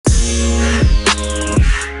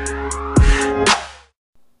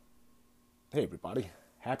Hey everybody,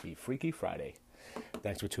 happy Freaky Friday.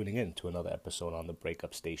 Thanks for tuning in to another episode on the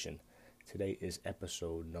Breakup Station. Today is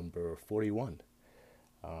episode number 41.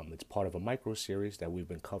 It's part of a micro series that we've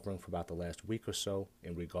been covering for about the last week or so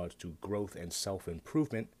in regards to growth and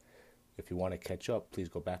self-improvement. If you want to catch up, please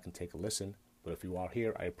go back and take a listen. But if you are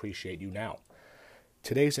here, I appreciate you now.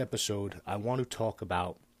 Today's episode, I want to talk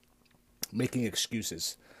about making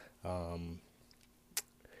excuses.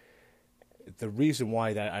 The reason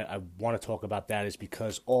why that I want to talk about that is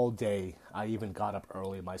because all day I even got up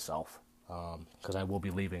early myself because I will be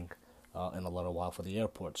leaving in a little while for the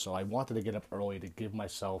airport. So I wanted to get up early to give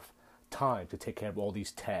myself time to take care of all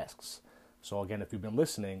these tasks. So again, if you've been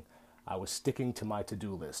listening, I was sticking to my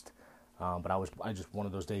to-do list. But I just one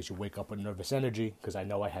of those days you wake up with nervous energy because I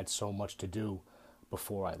know I had so much to do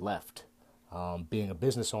before I left. Being a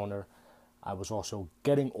business owner, I was also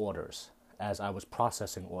getting orders as I was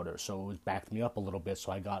processing orders. So it backed me up a little bit,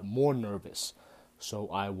 so I got more nervous. So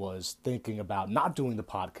I was thinking about not doing the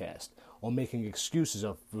podcast or making excuses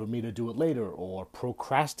for me to do it later or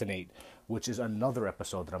procrastinate, which is another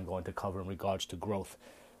episode that I'm going to cover in regards to growth.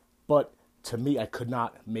 But to me, I could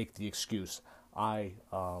not make the excuse. I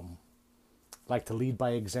like to lead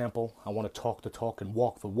by example. I want to talk the talk and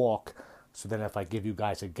walk the walk. So then if I give you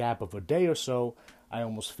guys a gap of a day or so, I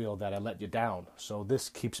almost feel that I let you down. So this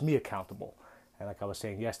keeps me accountable. And like I was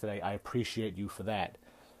saying yesterday, I appreciate you for that.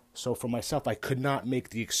 So for myself, I could not make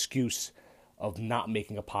the excuse of not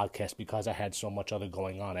making a podcast because I had so much other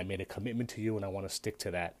going on. I made a commitment to you and I want to stick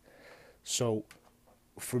to that. So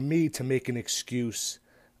for me to make an excuse,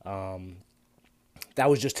 that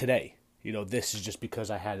was just today. You know, this is just because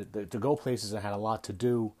I had to go places. I had a lot to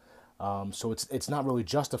do. So it's not really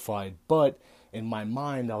justified, but in my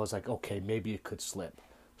mind, I was like, okay, maybe it could slip.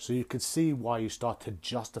 So you could see why you start to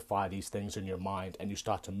justify these things in your mind and you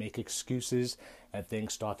start to make excuses and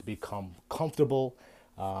things start to become comfortable.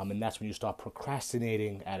 And that's when you start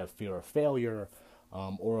procrastinating out of fear of failure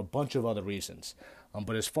or a bunch of other reasons.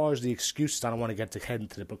 But as far as the excuses, I don't want to head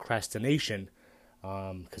into the procrastination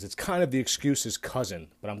because it's kind of the excuse's cousin,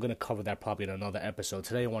 but I'm going to cover that probably in another episode.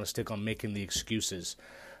 Today I want to stick on making the excuses.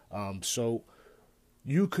 So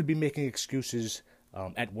you could be making excuses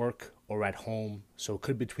at work or at home. So it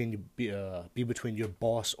could be between your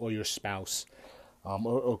boss or your spouse,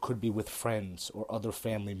 or could be with friends or other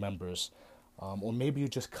family members, or maybe you're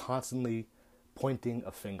just constantly pointing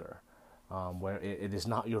a finger where it is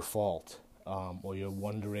not your fault, or you're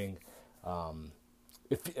wondering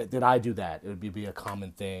if did I do that? It would be a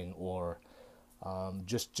common thing, or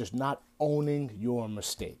just not owning your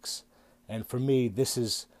mistakes. And for me, this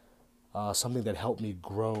is something that helped me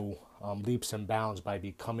grow leaps and bounds by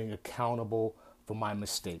becoming accountable for my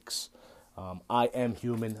mistakes. I am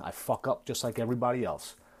human. I fuck up just like everybody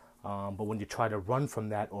else. But when you try to run from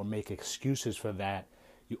that or make excuses for that,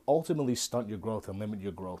 you ultimately stunt your growth and limit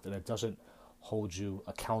your growth. And it doesn't hold you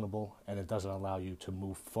accountable and it doesn't allow you to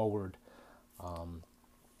move forward.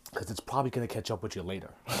 Because it's probably going to catch up with you later.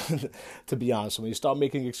 To be honest, when you start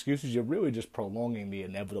making excuses, you're really just prolonging the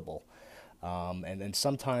inevitable. And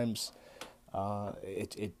sometimes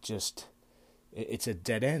it's a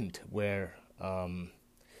dead end where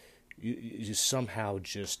you somehow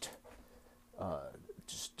just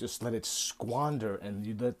let it squander and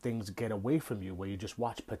you let things get away from you, where you just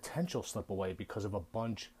watch potential slip away because of a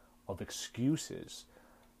bunch of excuses.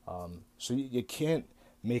 So you can't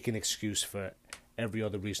make an excuse for every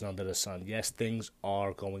other reason under the sun. Yes, things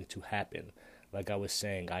are going to happen. Like I was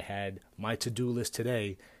saying, I had my to-do list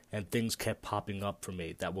today and things kept popping up for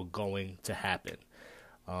me that were going to happen.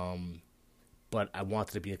 But I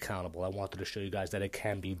wanted to be accountable. I wanted to show you guys that it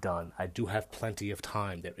can be done. I do have plenty of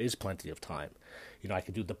time. There is plenty of time. You know, I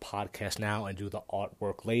can do the podcast now and do the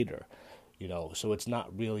artwork later. You know, so it's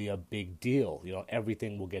not really a big deal. You know,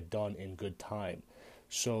 everything will get done in good time.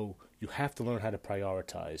 So you have to learn how to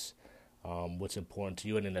prioritize what's important to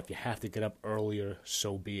you. And then if you have to get up earlier,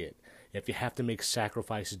 so be it. If you have to make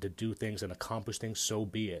sacrifices to do things and accomplish things, so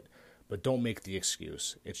be it. But don't make the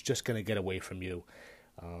excuse. It's just going to get away from you.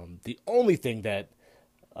 The only thing that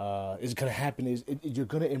is going to happen is you're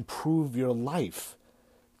going to improve your life.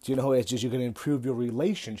 You know, it's just you're going to improve your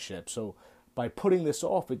relationship. So by putting this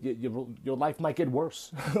off, your life might get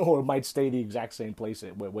worse or it might stay the exact same place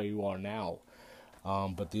where you are now.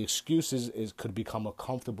 But the excuses could become a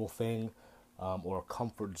comfortable thing or a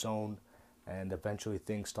comfort zone, and eventually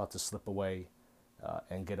things start to slip away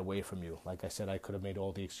and get away from you. Like I said, I could have made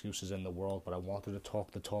all the excuses in the world, but I wanted to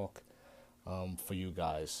talk the talk for you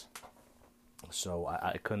guys. So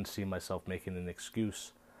I couldn't see myself making an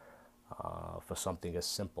excuse for something as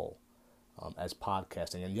simple as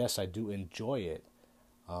podcasting. And yes, I do enjoy it,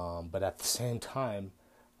 But at the same time,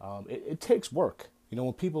 it takes work.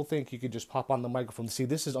 When people think you could just pop on the microphone, see,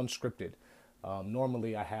 this is unscripted.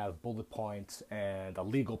 Normally, I have bullet points and a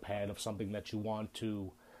legal pad of something that you want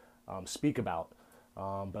to speak about.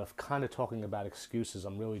 But if kind of talking about excuses,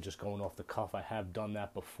 I'm really just going off the cuff. I have done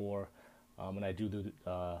that before, and I do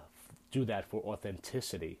that for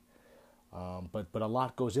authenticity. But a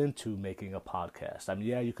lot goes into making a podcast. I mean,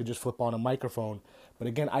 yeah, you could just flip on a microphone, but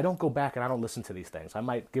again, I don't go back and I don't listen to these things. I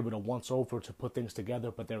might give it a once over to put things together,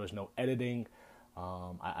 but there is no editing.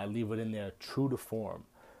 I leave it in there true to form.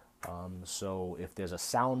 So if there's a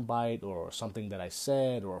sound bite or something that I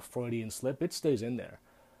said or a Freudian slip, it stays in there.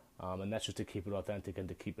 And that's just to keep it authentic and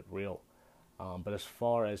to keep it real. But as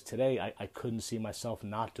far as today, I couldn't see myself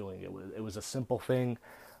not doing it. It was a simple thing.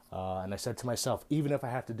 And I said to myself, even if I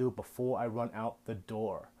have to do it before I run out the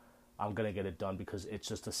door, I'm going to get it done because it's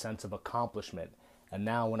just a sense of accomplishment. And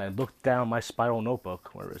now when I look down my spiral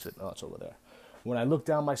notebook, where is it? Oh, it's over there. When I look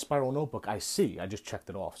down my spiral notebook, I just checked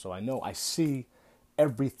it off. So I see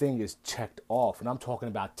everything is checked off. And I'm talking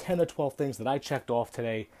about 10 or 12 things that I checked off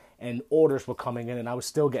today, and orders were coming in and I was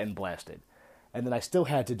still getting blasted. And then I still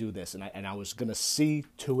had to do this, and I was going to see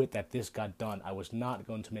to it that this got done. I was not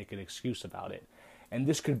going to make an excuse about it. And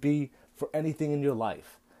this could be for anything in your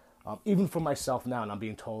life. Even for myself now, and I'm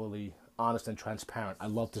being totally honest and transparent. I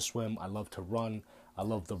love to swim. I love to run. I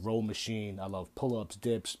love the row machine. I love pull-ups,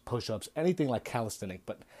 dips, push-ups, anything like calisthenic.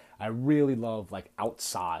 But I really love like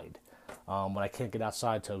outside. When I can't get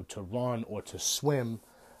outside to run or to swim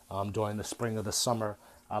during the spring or the summer,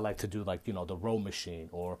 I like to do like, the row machine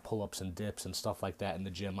or pull-ups and dips and stuff like that in the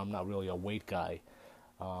gym. I'm not really a weight guy.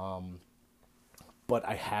 But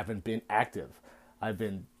I haven't been active. I've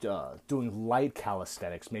been doing light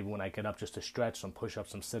calisthenics, maybe when I get up just to stretch, some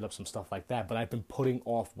push-ups, some sit-ups, some stuff like that. But I've been putting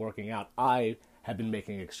off working out. I have been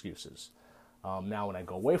making excuses. Now when I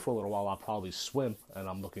go away for a little while, I'll probably swim, and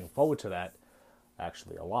I'm looking forward to that,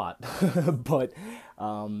 actually a lot. But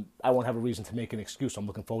I won't have a reason to make an excuse. I'm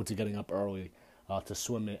looking forward to getting up early to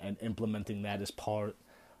swim and implementing that as part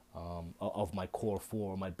of my core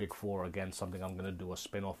four, my big four. Again, something I'm going to do a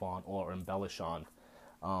spin-off on or embellish on.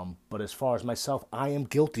 But as far as myself, I am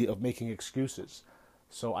guilty of making excuses.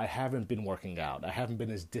 So I haven't been working out. I haven't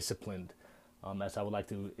been as disciplined as I would like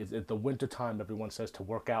to. It's the winter time, everyone says to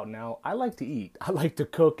work out now. I like to eat. I like to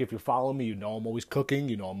cook. If you follow me, I'm always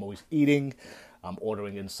cooking. I'm always eating. I'm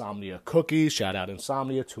ordering Insomnia cookies. Shout out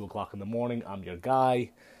Insomnia, 2 o'clock in the morning. I'm your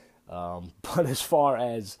guy. But as far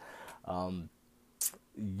as I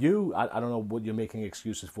don't know what you're making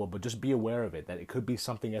excuses for, but just be aware of it, that it could be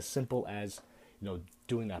something as simple as,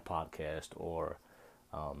 doing that podcast or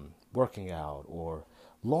working out or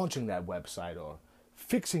launching that website or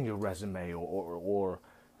fixing your resume or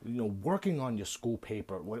working on your school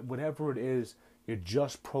paper. Whatever it is, you're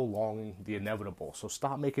just prolonging the inevitable. So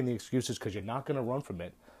stop making the excuses because you're not going to run from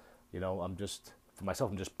it. I'm just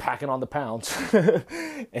packing on the pounds.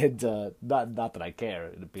 And not that I care.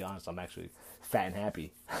 To be honest, I'm actually fat and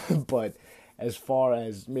happy. But as far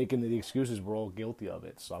as making the excuses, we're all guilty of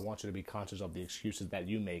it. So I want you to be conscious of the excuses that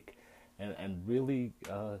you make and really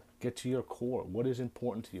get to your core. What is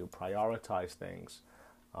important to you? Prioritize things.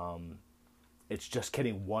 It's just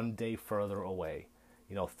getting one day further away.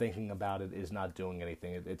 Thinking about it is not doing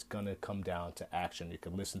anything. It's going to come down to action. You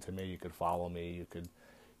could listen to me. You could follow me. You could,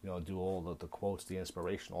 do all the quotes, the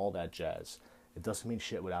inspiration, all that jazz. It doesn't mean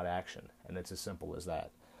shit without action. And it's as simple as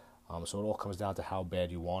that. So it all comes down to how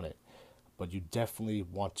bad you want it. But you definitely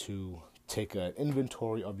want to take an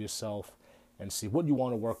inventory of yourself and see what you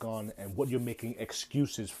want to work on and what you're making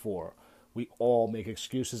excuses for. We all make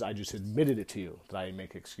excuses. I just admitted it to you that I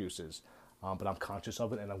make excuses. But I'm conscious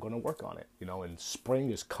of it and I'm going to work on it. And spring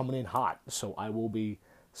is coming in hot, so I will be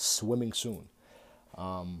swimming soon.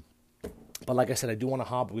 But like I said, I do want to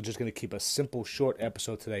hop. We're just going to keep a simple, short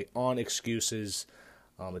episode today on excuses.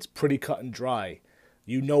 It's pretty cut and dry.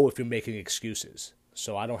 If you're making excuses.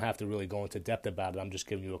 So I don't have to really go into depth about it. I'm just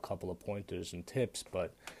giving you a couple of pointers and tips,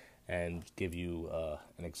 and give you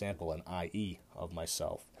an example, an IE of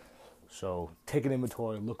myself. So take an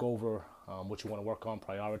inventory, look over what you want to work on,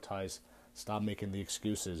 prioritize, stop making the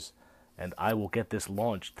excuses, and I will get this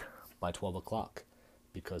launched by 12 o'clock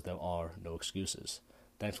because there are no excuses.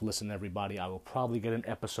 Thanks for listening, everybody. I will probably get an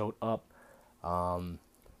episode up,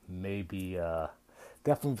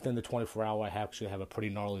 definitely within the 24 hour. I actually have a pretty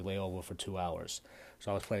gnarly layover for 2 hours.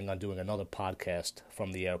 So I was planning on doing another podcast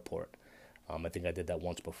from the airport. I think I did that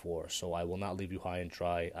once before. So I will not leave you high and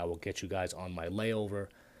dry. I will get you guys on my layover.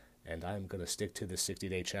 And I'm going to stick to the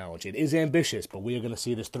 60-day challenge. It is ambitious, but we are going to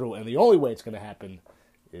see this through. And the only way it's going to happen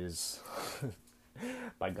is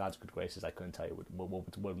By God's good graces, I couldn't tell you what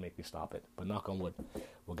would make me stop it. But knock on wood,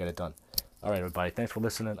 we'll get it done. All right, everybody. Thanks for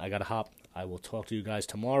listening. I got to hop. I will talk to you guys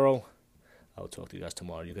tomorrow.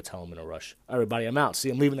 You can tell I'm in a rush. All right, everybody, I'm out. See,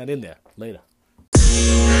 I'm leaving that in there. Later.